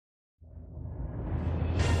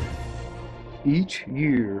Each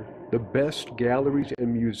year, the best galleries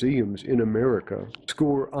and museums in America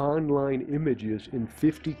score online images in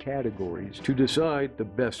 50 categories to decide the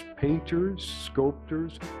best painters,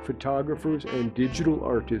 sculptors, photographers, and digital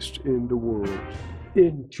artists in the world.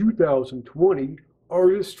 In 2020,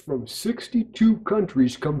 artists from 62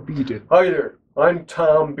 countries competed. Hi there, I'm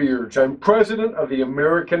Tom Beards. I'm president of the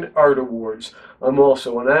American Art Awards. I'm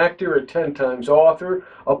also an actor, a 10-time author,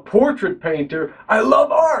 a portrait painter. I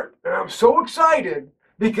love art, and I'm so excited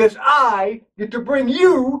because I get to bring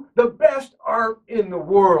you the best art in the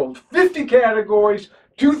world. 50 categories,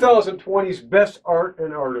 2020's best art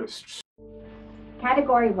and artists.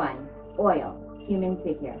 Category 1, oil, human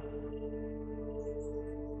figure.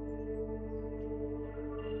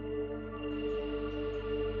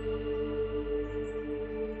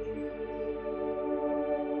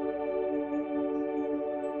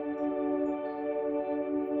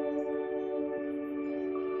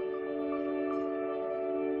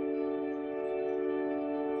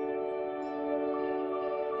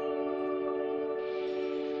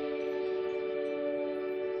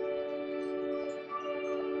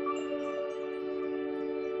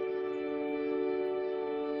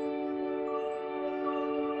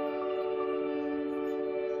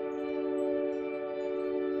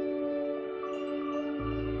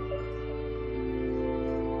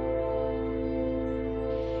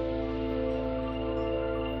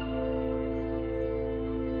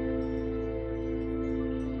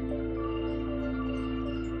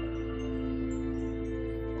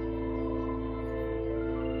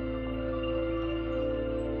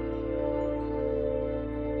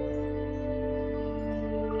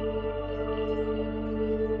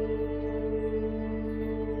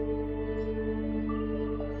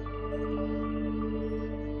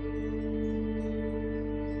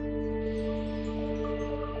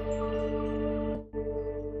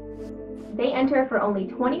 They enter for only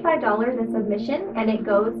 $25 a submission, and it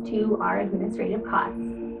goes to our administrative costs.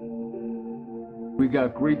 We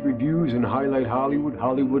got great reviews in Highlight Hollywood,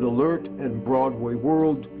 Hollywood Alert, and Broadway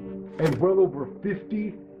World, and well over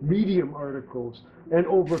 50 Medium articles, and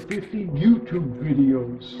over 50 YouTube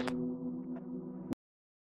videos.